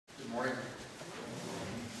morning.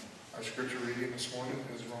 Our scripture reading this morning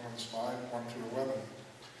is Romans 5, 1 through 11.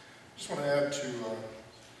 Just want to add to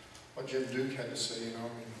what Jim Duke had to say.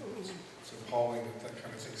 It's appalling that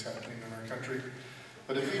kind of thing's happening in our country.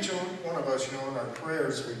 But if each one of us, in our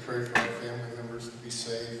prayers, we pray for our family members to be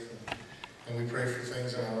safe, and we pray for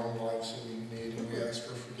things in our own lives that we need, and we ask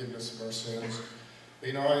for forgiveness of our sins.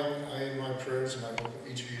 But, I in my prayers, and I hope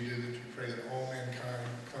each of you do, that you pray that all mankind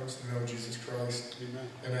comes to know Jesus Christ. Amen.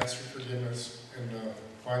 And ask for forgiveness and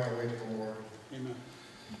find the way to the Lord. Amen.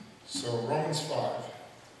 So Romans 5.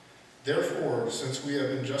 Therefore, since we have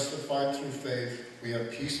been justified through faith, we have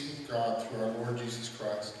peace with God through our Lord Jesus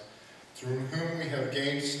Christ, through whom we have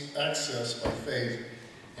gained access by faith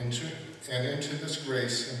into this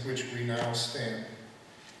grace in which we now stand.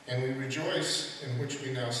 And we rejoice in which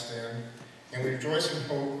we now stand, and we rejoice in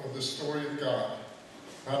hope of the story of God,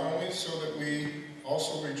 not only so that we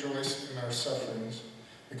also rejoice in our sufferings,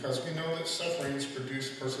 because we know that sufferings produce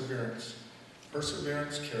perseverance,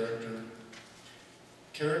 perseverance character,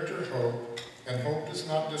 character hope, and hope does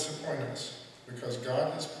not disappoint us, because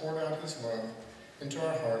God has poured out his love into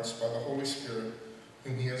our hearts by the Holy Spirit,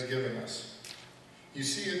 whom he has given us. You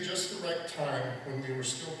see, at just the right time, when we were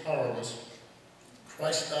still powerless,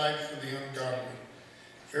 Christ died for the ungodly.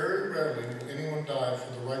 Very rarely will anyone die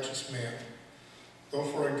for the righteous man, though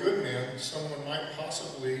for a good man, someone might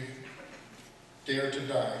possibly dare to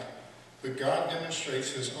die. But God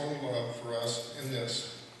demonstrates his own love for us in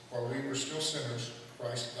this: while we were still sinners,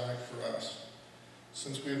 Christ died for us.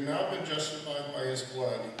 Since we have now been justified by his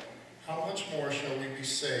blood, how much more shall we be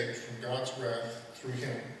saved from God's wrath through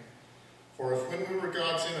him? For if when we were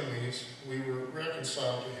God's enemies, we were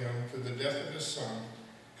reconciled to him through the death of his Son,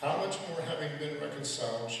 how much more, having been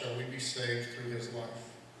reconciled, shall we be saved through his life?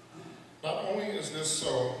 Not only is this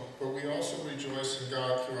so, but we also rejoice in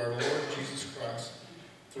God through our Lord Jesus Christ,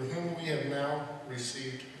 through whom we have now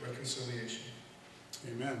received reconciliation.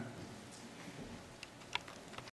 Amen.